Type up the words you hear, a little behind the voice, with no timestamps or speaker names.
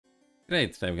Today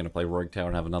we're going to play Rogue Tower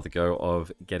and have another go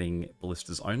of getting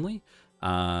Ballistas Only.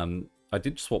 I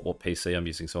did swap what PC I'm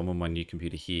using, so I'm on my new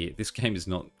computer here. This game is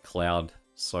not cloud,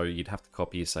 so you'd have to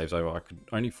copy your saves over. I could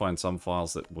only find some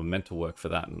files that were meant to work for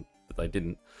that, but they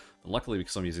didn't. But luckily,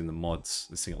 because I'm using the mods,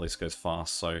 this thing at least goes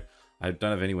fast, so I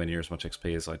don't have anywhere near as much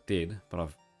XP as I did, but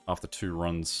after 2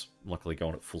 runs, luckily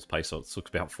going at full pace, so it took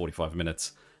about 45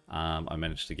 minutes. I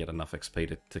managed to get enough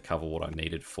XP to cover what I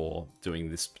needed for doing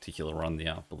this particular run, the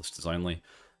Ballistas Only.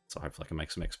 So hopefully I can make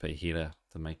some XP here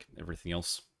to make everything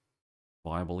else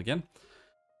viable again.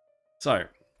 So,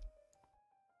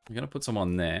 I'm going to put some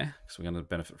on there, because we're going to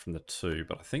benefit from the 2,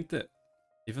 but I think that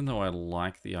even though I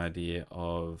like the idea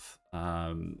of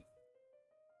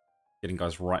getting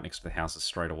guys right next to the houses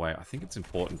straight away, I think it's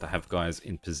important to have guys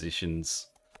in positions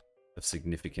of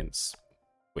significance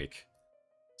quick.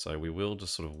 So we will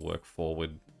just sort of work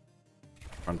forward,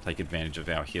 trying to take advantage of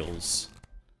our hills.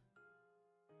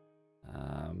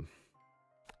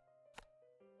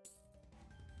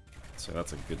 So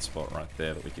that's a good spot right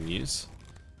there that we can use.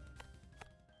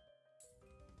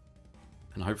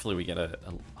 And hopefully we get a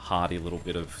hardy little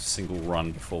bit of single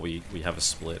run before we have a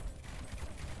split.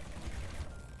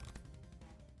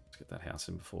 Let's get that house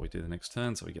in before we do the next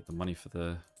turn so we get the money for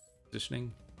the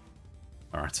positioning.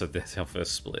 Alright, so there's our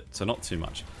first split, so not too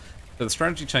much. So the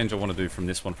strategy change I want to do from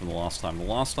this one from the last time. The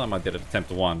last time I did it,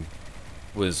 attempt 1,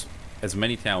 was as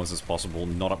many towers as possible,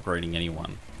 not upgrading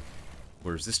anyone.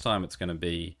 Whereas this time it's going to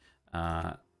be as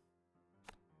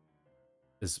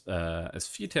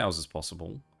few towers as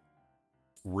possible,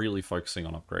 really focusing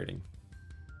on upgrading.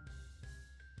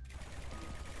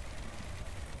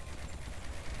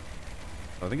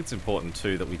 I think it's important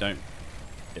too that we don't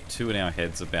get too in our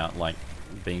heads about like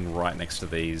being right next to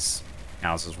these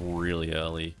houses really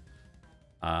early.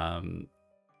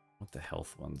 What the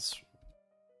health ones?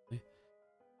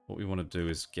 What we want to do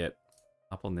is get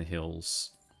up on the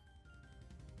hills.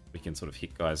 We can sort of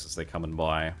hit guys as they're coming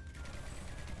by.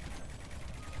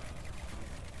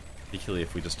 Particularly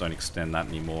if we just don't extend that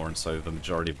anymore, and so the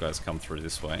majority of guys come through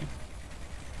this way.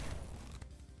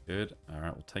 Good.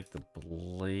 Alright, we'll take the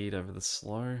bleed over the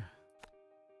slow.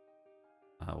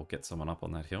 We'll get someone up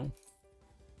on that hill.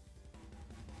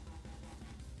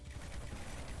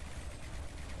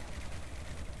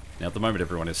 Now at the moment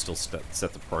everyone is still set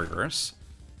to progress.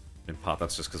 In part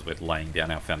that's just because we're laying down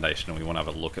our foundation and we want to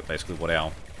have a look at basically what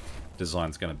our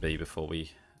design's going to be before we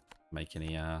make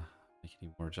any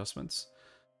more adjustments.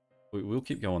 We will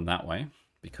keep going that way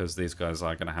because these guys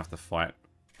are going to have to fight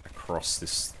across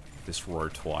this row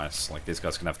twice. Like these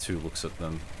guys can have 2 looks at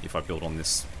them if I build on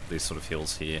these sort of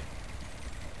hills here.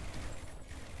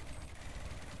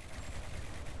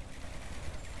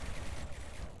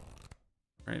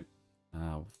 Great.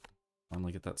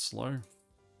 Finally get that slow.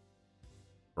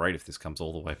 Great if this comes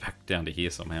all the way back down to here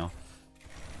somehow.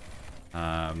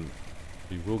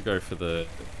 We will go for the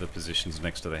positions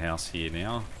next to the house here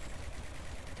now.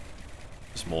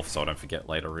 Just more so I don't forget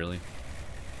later, really.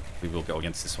 We will go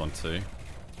against this one too.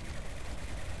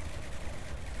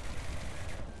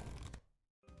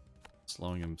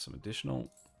 Slowing him some additional.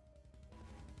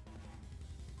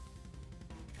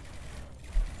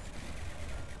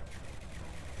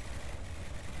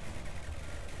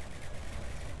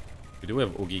 We do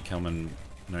have Oogie coming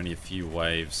in only a few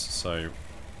waves, so I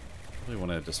really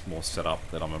want to just more set up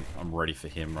that I'm ready for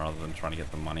him rather than trying to get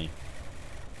the money.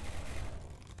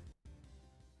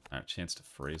 Alright, chance to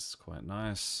freeze is quite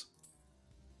nice.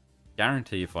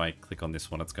 Guarantee if I click on this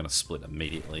one it's going to split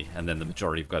immediately, and then the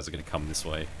majority of guys are going to come this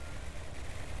way.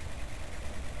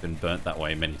 Been burnt that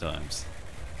way many times.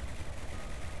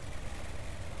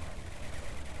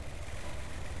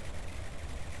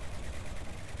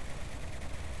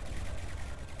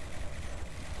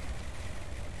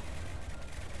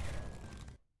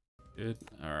 Good.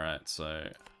 Alright, so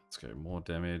let's go more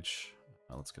damage.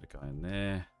 Let's get a guy in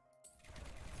there.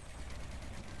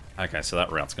 Okay, so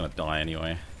that route's going to die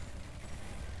anyway.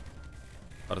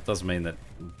 But it does mean that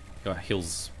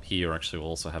hills here actually will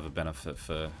also have a benefit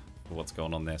for what's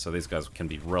going on there. So these guys can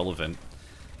be relevant,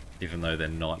 even though they're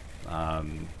not,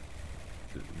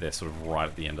 they're sort of right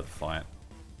at the end of the fight.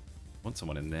 I want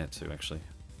someone in there too, actually.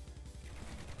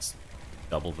 Let's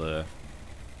double the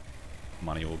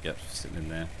money we'll get for sitting in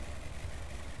there.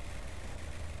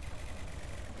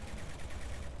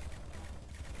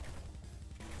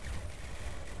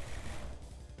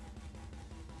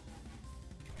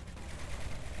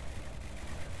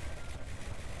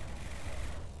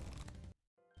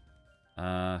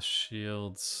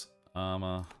 Shields,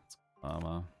 armor,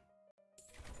 armor.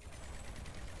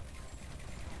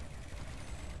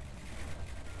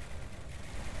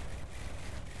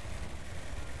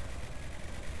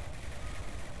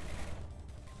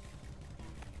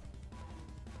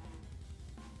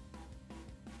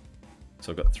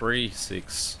 So I've got 3,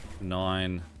 6, 9,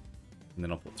 and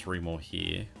then I'll put 3 more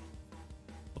here.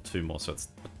 Or 2 more, so it's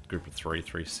a group of 3,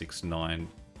 3, 6, 9,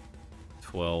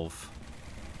 12.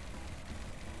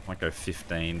 Might go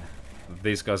 15.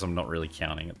 These guys I'm not really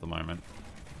counting at the moment.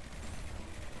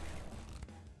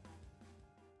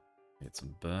 Get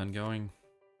some burn going.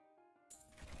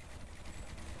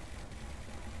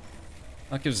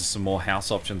 That gives us some more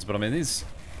house options, but I mean these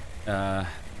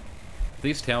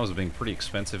towers are being pretty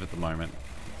expensive at the moment.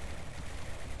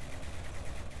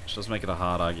 Which does make it a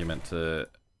hard argument to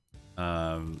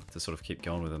sort of keep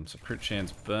going with them. So crit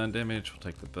chance, burn damage, we'll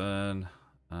take the burn.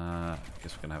 I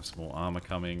guess we're gonna have some more armor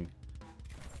coming.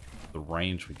 The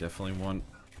range we definitely want.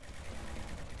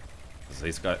 Because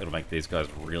these guys, it'll make these guys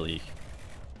really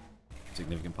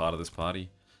significant part of this party.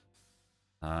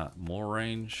 More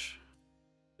range.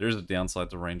 There is a downside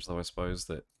to range though, I suppose,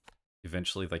 that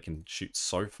eventually they can shoot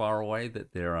so far away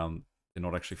that they're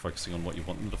not actually focusing on what you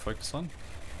want them to focus on.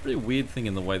 Really weird thing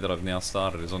in the way that I've now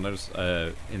started is I noticed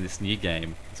in this new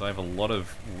game is I have a lot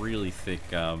of really thick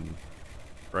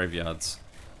graveyards.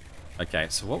 Okay,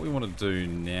 so what we want to do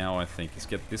now, I think, is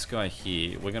get this guy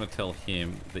here. We're going to tell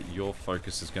him that your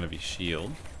focus is going to be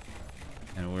shield.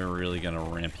 And we're really going to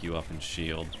ramp you up in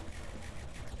shield.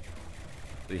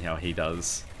 See how he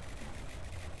does.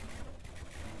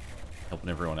 Helping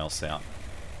everyone else out.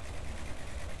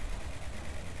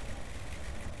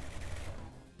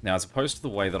 Now, as opposed to the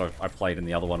way that I played in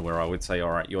the other one where I would say,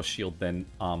 alright, your shield, then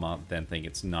armor, then thing,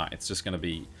 it's not. It's just going to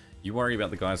be, you worry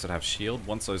about the guys that have shield.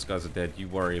 Once those guys are dead, you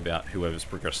worry about whoever's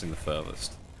progressing the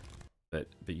furthest. But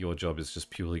your job is just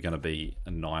purely going to be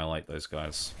annihilate those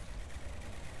guys.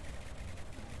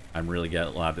 I'm really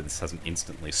glad that this hasn't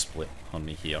instantly split on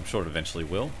me here. I'm sure it eventually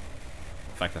will.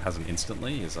 The fact that it hasn't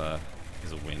instantly is a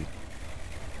win.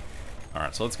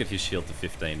 Alright, so let's get his shield to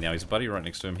 15. Now his buddy right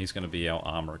next to him, he's going to be our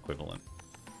armor equivalent.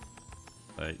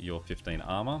 So you're 15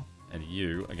 armor, and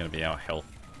you are going to be our health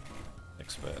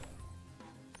expert.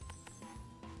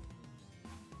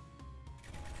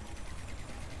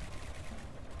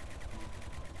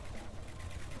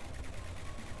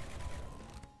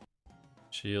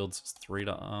 Shields, 3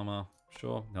 to armor.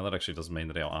 Sure. Now that actually does mean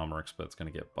that our armor expert's going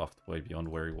to get buffed way beyond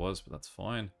where he was, but that's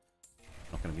fine.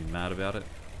 Not going to be mad about it.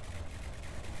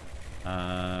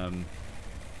 I'm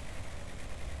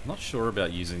not sure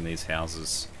about using these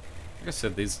houses. Like I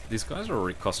said, these guys are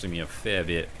already costing me a fair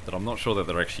bit, but I'm not sure that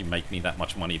they'll actually make me that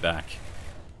much money back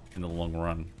in the long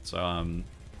run. So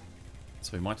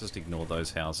we might just ignore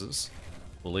those houses.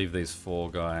 We'll leave these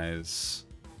 4 guys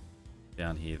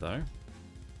down here though.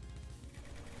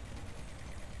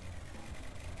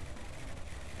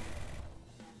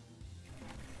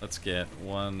 Let's get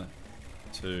 1,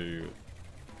 2,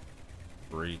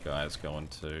 3 guys going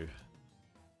too.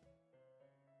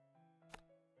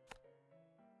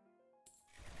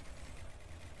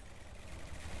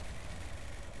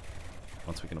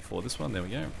 Once we can afford this one, there we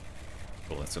go.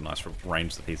 Cool, that's a nice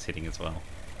range that he's hitting as well.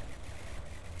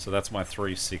 So that's my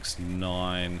 3, 6,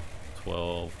 9,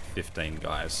 12, 15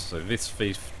 guys. So these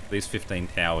 15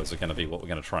 towers are going to be what we're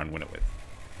going to try and win it with.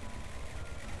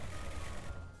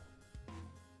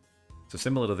 So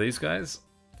similar to these guys,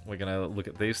 we're going to look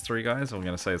at these 3 guys and we're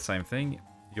going to say the same thing.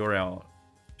 You're our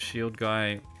shield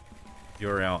guy,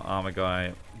 you're our armor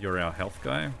guy, you're our health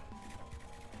guy.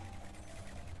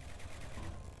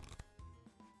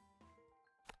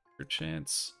 Crit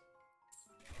chance.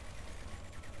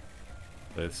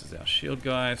 So this is our shield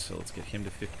guy, so let's get him to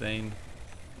 15.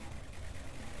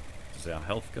 This is our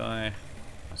health guy.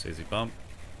 Nice easy bump.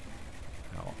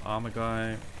 Our armor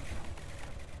guy.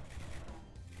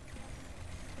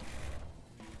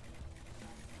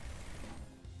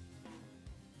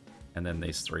 And then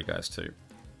these 3 guys too.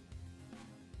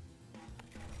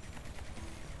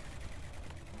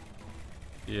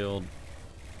 Shield.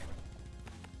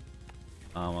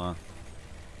 Armor.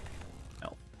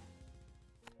 Health.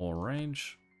 More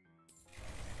range.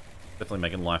 Definitely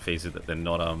making life easy that they're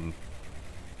not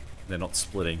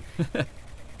splitting.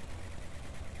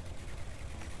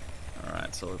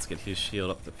 Alright, so let's get his shield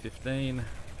up to 15.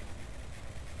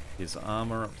 His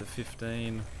armor up to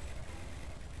 15.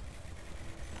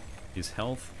 His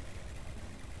health.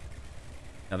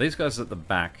 Now these guys at the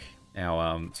back,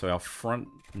 so our front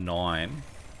 9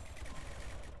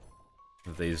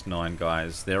 of these 9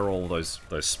 guys, they're all those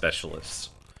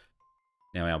specialists.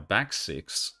 Now our back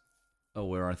 6 are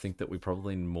where I think that we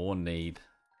probably more need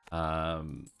our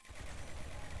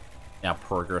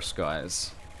progress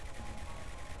guys.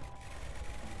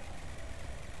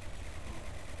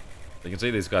 You can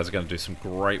see these guys are going to do some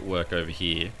great work over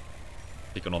here,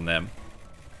 picking on them.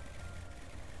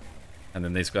 And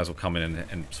then these guys will come in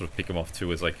and sort of pick them off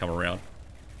too as they come around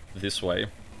this way.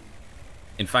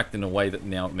 In fact, in a way that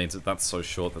now it means that that's so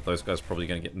short that those guys are probably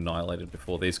going to get annihilated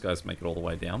before these guys make it all the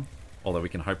way down. Although we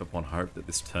can hope upon hope that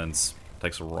this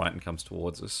takes a right and comes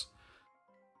towards us.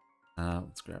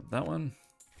 Let's grab that one.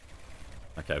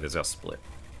 Okay, there's our split.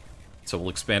 So we'll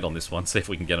expand on this one, see if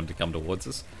we can get them to come towards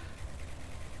us.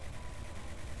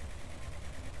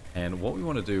 And what we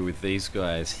want to do with these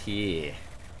guys here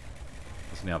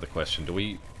is now the question. Do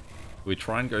we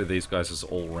try and go these guys as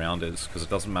all-rounders? Because it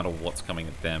doesn't matter what's coming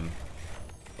at them.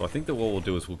 So I think that what we'll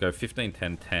do is we'll go 15,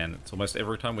 10, 10. It's almost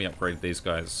every time we upgrade these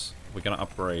guys, we're going to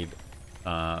upgrade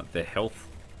their health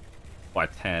by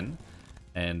 10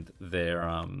 and their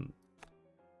armor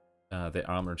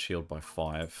and shield by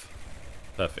 5.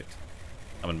 Perfect.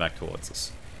 Coming back towards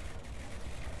us.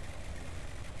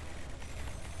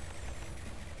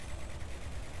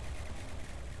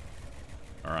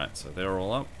 Alright, so they're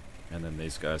all up, and then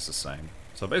these guys the same.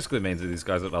 So it basically means that these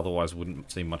guys that otherwise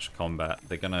wouldn't see much combat,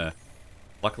 they're gonna...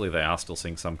 Luckily they are still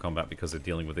seeing some combat because they're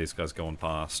dealing with these guys going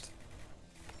past.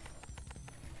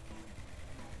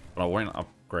 But I won't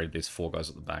upgrade these 4 guys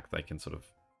at the back, they can sort of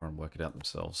try and work it out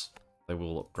themselves. They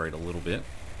will upgrade a little bit.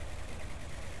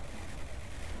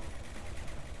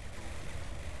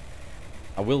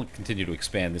 I will continue to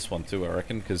expand this one too, I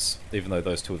reckon, because even though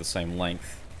those two are the same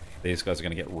length, these guys are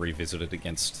going to get revisited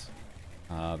against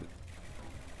a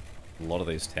lot of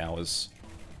these towers.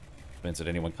 Which means that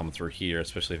anyone coming through here,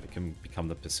 especially if it can become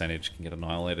the percentage, can get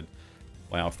annihilated.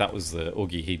 Wow, if that was the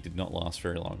Oogie, he did not last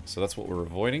very long. So that's what we're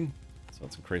avoiding. So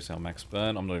let's increase our max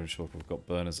burn. I'm not even sure if we've got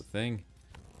burn as a thing.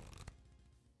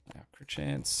 Our crit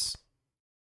chance.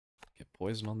 Get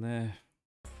poison on there.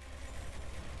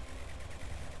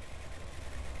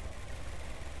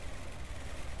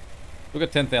 We've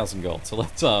got 10,000 gold, so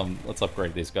let's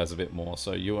upgrade these guys a bit more.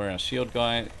 So you are our shield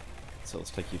guy, so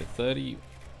let's take you to 30.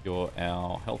 You're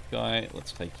our health guy,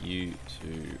 let's take you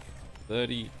to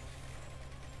 30.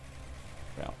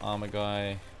 Our armor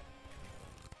guy.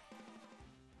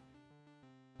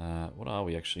 What are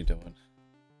we actually doing?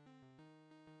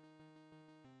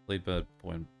 Bleed, burn,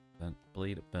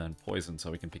 poison,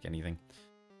 so we can pick anything.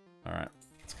 Alright,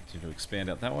 let's continue to expand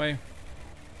out that way.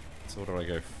 So what do I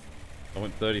go for? I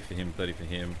went 30 for him, 30 for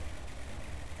him.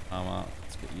 Armor,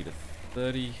 let's get you to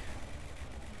 30.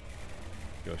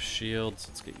 Your shields,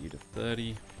 let's get you to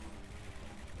 30.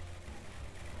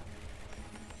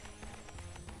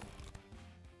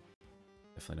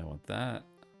 Definitely don't want that.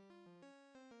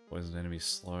 Poison enemy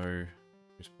slow.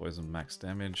 Increase poison max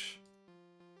damage.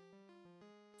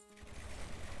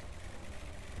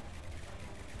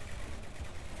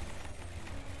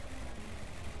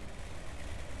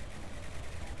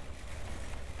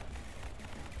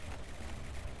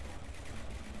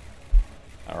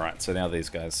 Alright, so now these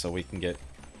guys, so we can get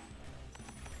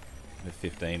the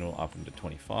 15 or up into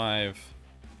 25.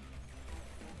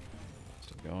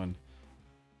 Still going.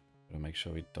 Gotta make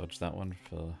sure we dodge that one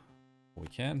for all we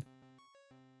can.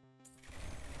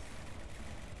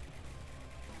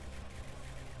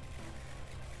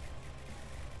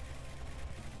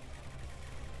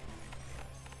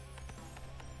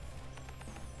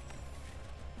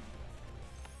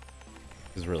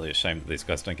 It's really a shame that these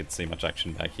guys don't get to see much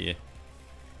action back here.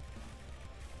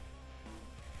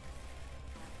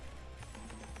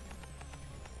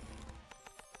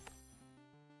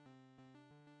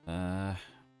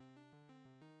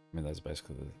 I mean, those are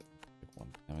basically the big 1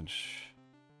 damage.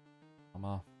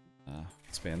 Armor.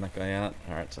 Expand that guy out.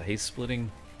 Alright, so he's splitting.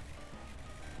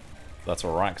 That's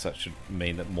alright, because that should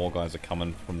mean that more guys are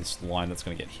coming from this line that's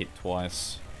going to get hit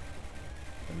twice.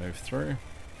 To move through.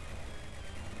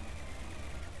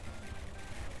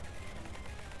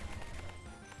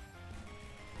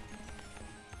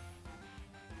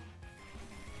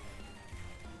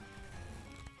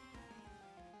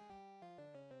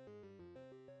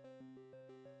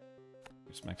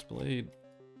 Max bleed.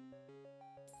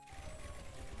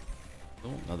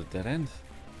 Oh, another dead end.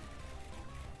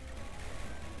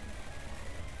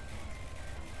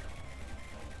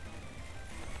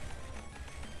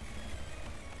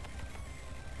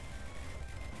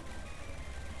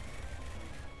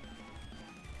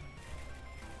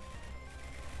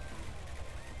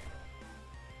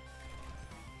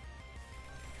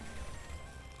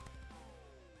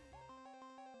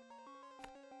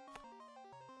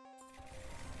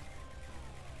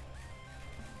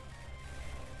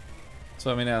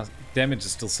 So, I mean, our damage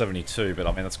is still 72, but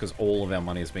I mean, that's because all of our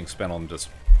money is being spent on just,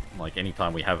 like,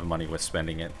 anytime we have money, we're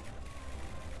spending it.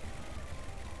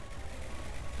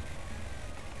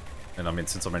 And I mean,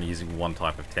 since I'm only using one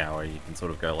type of tower, you can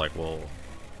sort of go like, well,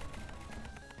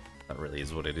 That really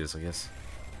is what it is, I guess.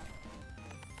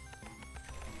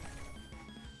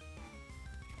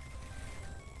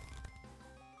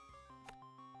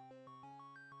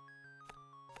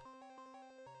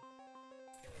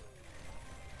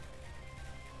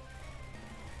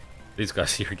 These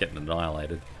guys here are getting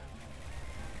annihilated.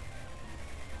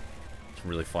 Some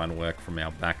really fine work from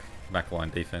our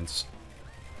backline defense.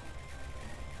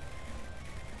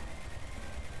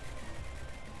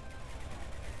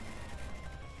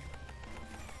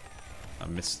 I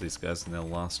missed these guys in their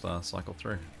last cycle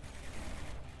through.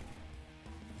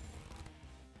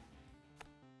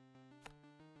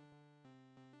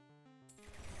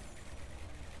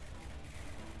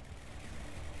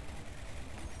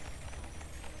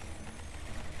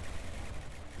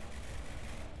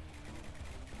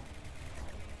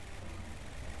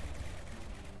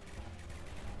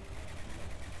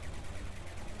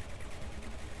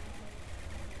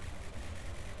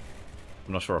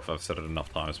 I'm not sure if I've said it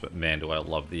enough times, but man, do I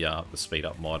love the speed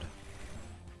up mod.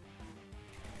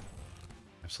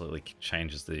 Absolutely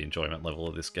changes the enjoyment level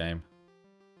of this game.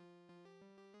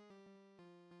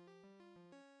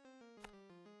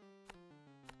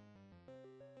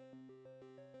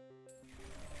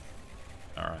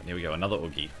 Alright, here we go, another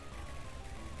Oogie.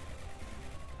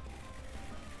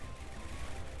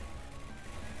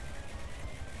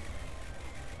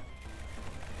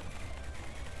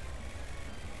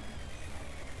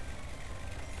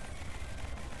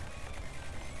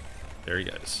 There he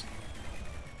goes.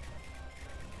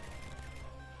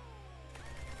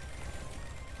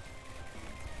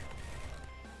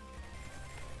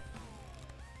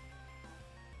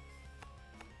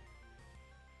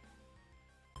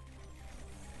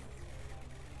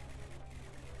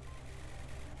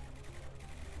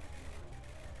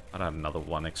 I'd add another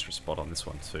one extra spot on this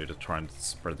one too to try and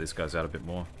spread these guys out a bit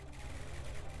more.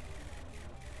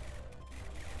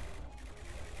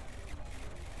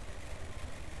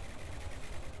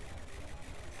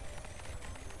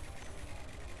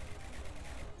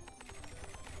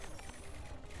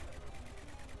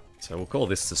 So we'll call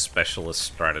this the specialist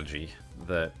strategy,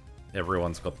 that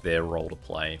everyone's got their role to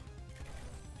play.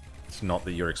 It's not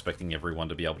that you're expecting everyone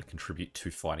to be able to contribute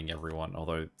to fighting everyone,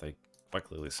 although they quite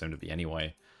clearly seem to be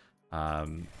anyway. But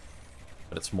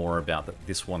it's more about that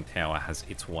this one tower has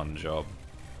its one job.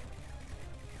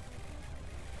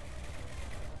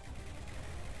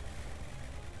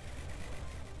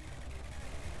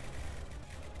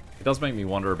 It does make me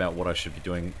wonder about what I should be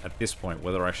doing at this point,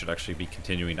 whether I should actually be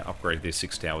continuing to upgrade these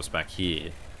 6 towers back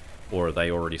here, or are they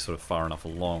already sort of far enough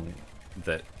along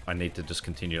that I need to just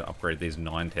continue to upgrade these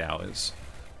 9 towers,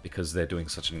 because they're doing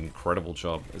such an incredible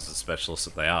job as the specialists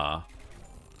that they are,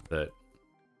 that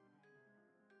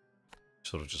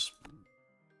sort of just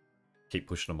keep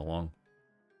pushing them along.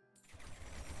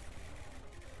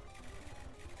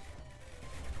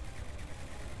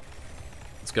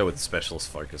 Let's go with the specialist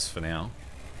focus for now.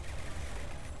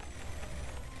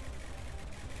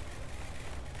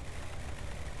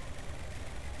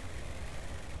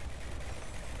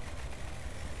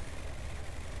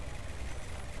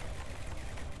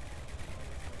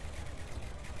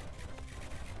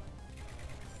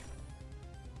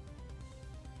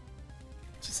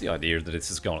 The idea that it's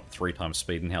just going at 3 times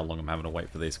speed and how long I'm having to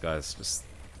wait for these guys. Just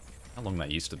how long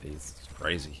that used to be. It's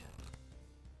crazy.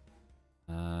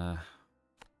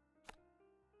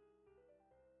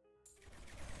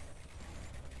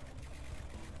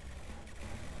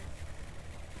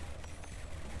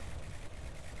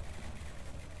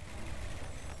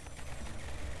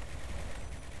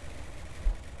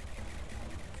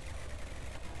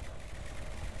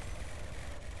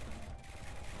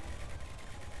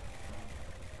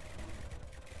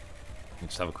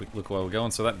 Just have a quick look while we're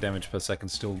going. So that damage per second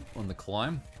still on the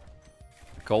climb.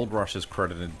 The Gold Rush is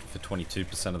credited for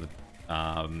 22% of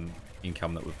the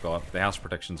income that we've got. The house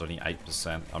protection's only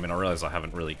 8%. I mean, I realize I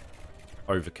haven't really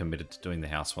overcommitted to doing the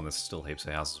house one. There's still heaps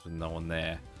of houses with no one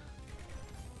there.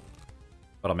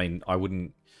 But I mean,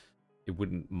 it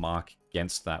wouldn't mark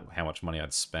against that how much money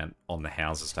I'd spent on the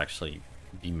houses to actually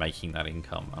be making that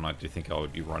income. And I do think I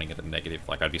would be running at a negative.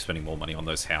 Like, I'd be spending more money on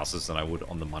those houses than I would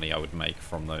on the money I would make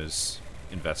from those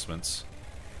investments.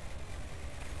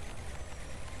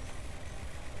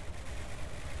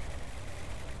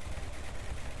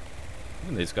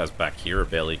 Even these guys back here are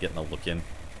barely getting a look in.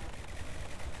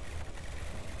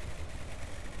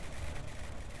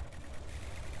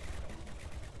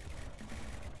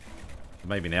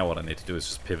 Maybe now what I need to do is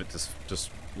just pivot to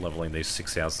just leveling these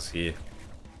 6 houses here.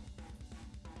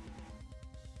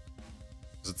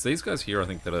 Because it's these guys here, I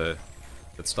think, that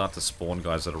start to spawn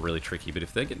guys that are really tricky, but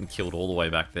if they're getting killed all the way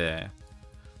back there,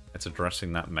 it's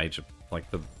addressing that major like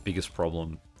the biggest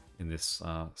problem in this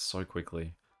so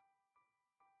quickly.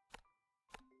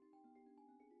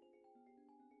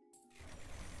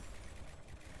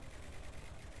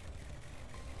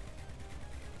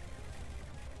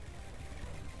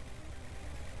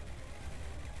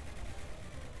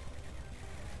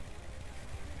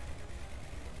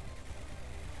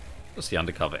 Just the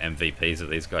undercover MVPs of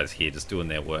these guys here, just doing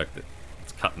their work.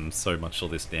 That's cutting so much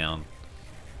of this down.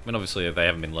 I mean, obviously they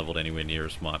haven't been leveled anywhere near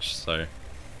as much, so the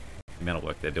amount of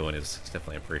work they're doing is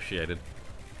definitely appreciated.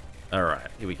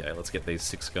 Alright, here we go. Let's get these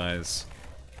 6 guys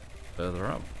further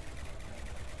up.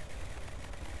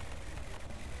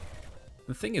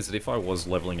 The thing is that if I was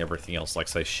leveling everything else, like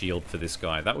say shield for this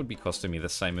guy, that would be costing me the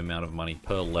same amount of money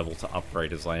per level to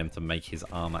upgrade as I am to make his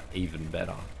armor even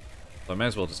better. So I may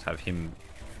as well just have him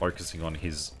focusing on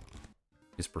his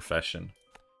profession.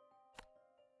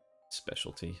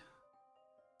 Specialty.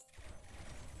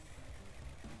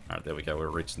 Alright, there we go. We're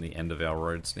reaching the end of our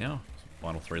roads now.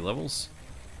 Final 3 levels.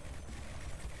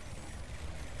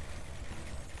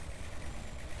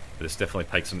 This definitely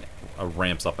takes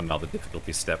ramps up another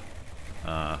difficulty step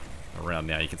around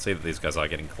now. You can see that these guys are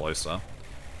getting closer.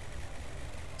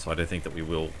 So I do think that we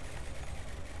will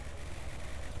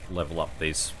level up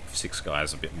these 6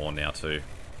 guys a bit more now too.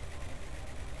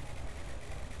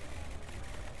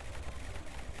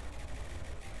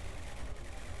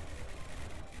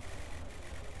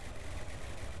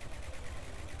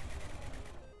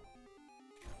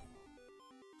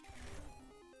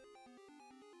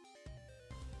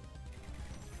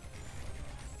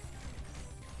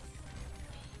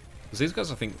 Because these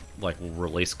guys, I think, like, will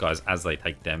release guys as they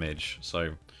take damage.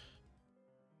 So,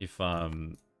 if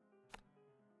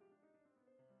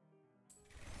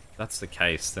that's the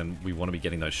case, then we want to be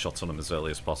getting those shots on them as early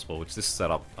as possible. Which this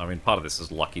setup, I mean, part of this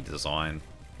is lucky design.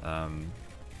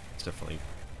 It's definitely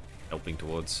helping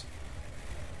towards.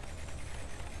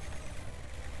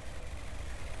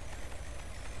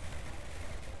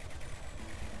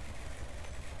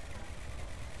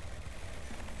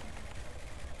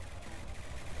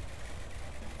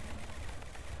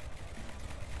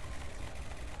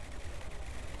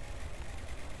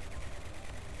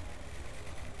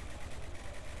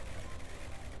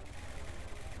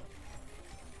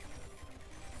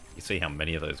 You see how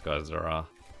many of those guys there are.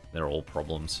 They're all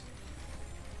problems.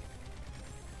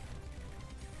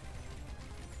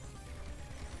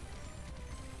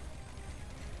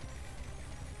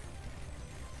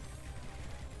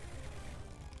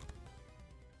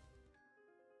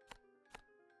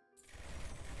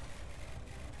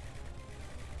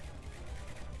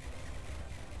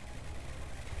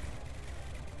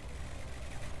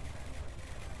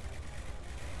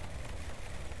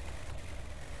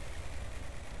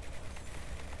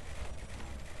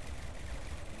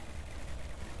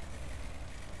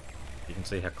 You can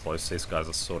see how close these guys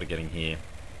are sort of getting here.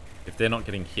 If they're not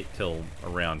getting hit till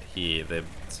around here, it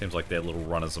seems like their little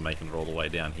runners are making it all the way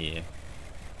down here.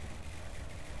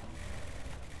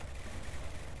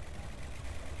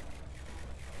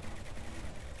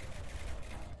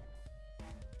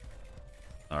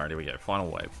 Alright, here we go. Final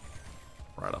wave.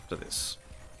 Right after this.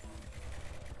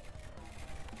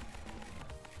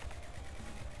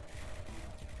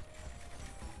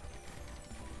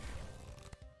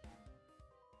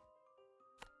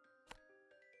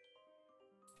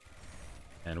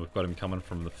 And we've got him coming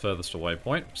from the furthest away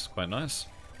point, which is quite nice.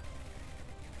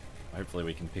 Hopefully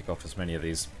we can pick off as many of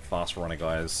these fast runner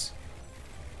guys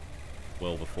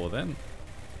well before then.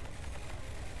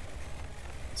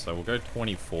 So we'll go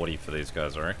 20-40 for these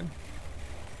guys, I reckon.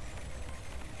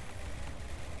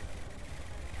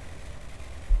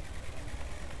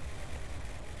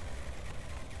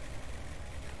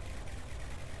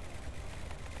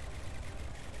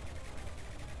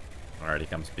 Alright, here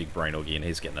comes Big Brain Oogie, and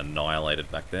he's getting annihilated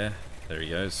back there. There he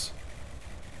goes.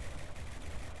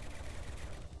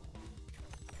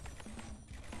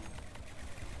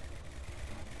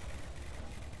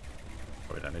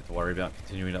 Probably don't need to worry about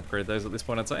continuing to upgrade those at this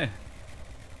point, I'd say.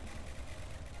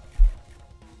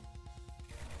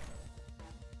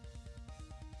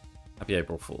 Happy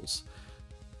April Fools.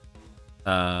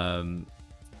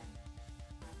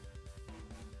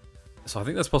 So I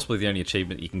think that's possibly the only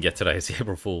achievement you can get today is the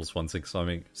April Fool's one, since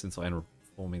I'm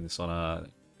performing this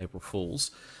on April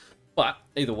Fool's. But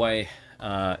either way,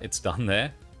 it's done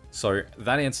there. So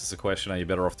that answers the question, are you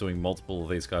better off doing multiple of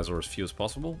these guys or as few as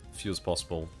possible? Few as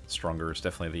possible, stronger is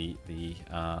definitely the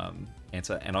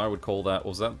answer. And I would call that,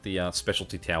 was that the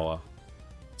specialty tower,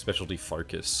 specialty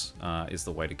focus is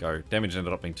the way to go. Damage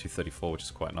ended up being 234, which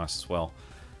is quite nice as well.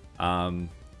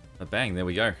 But bang, there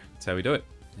we go. That's how we do it.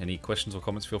 Any questions or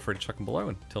comments, feel free to chuck them below.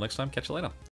 Until next time, catch you later.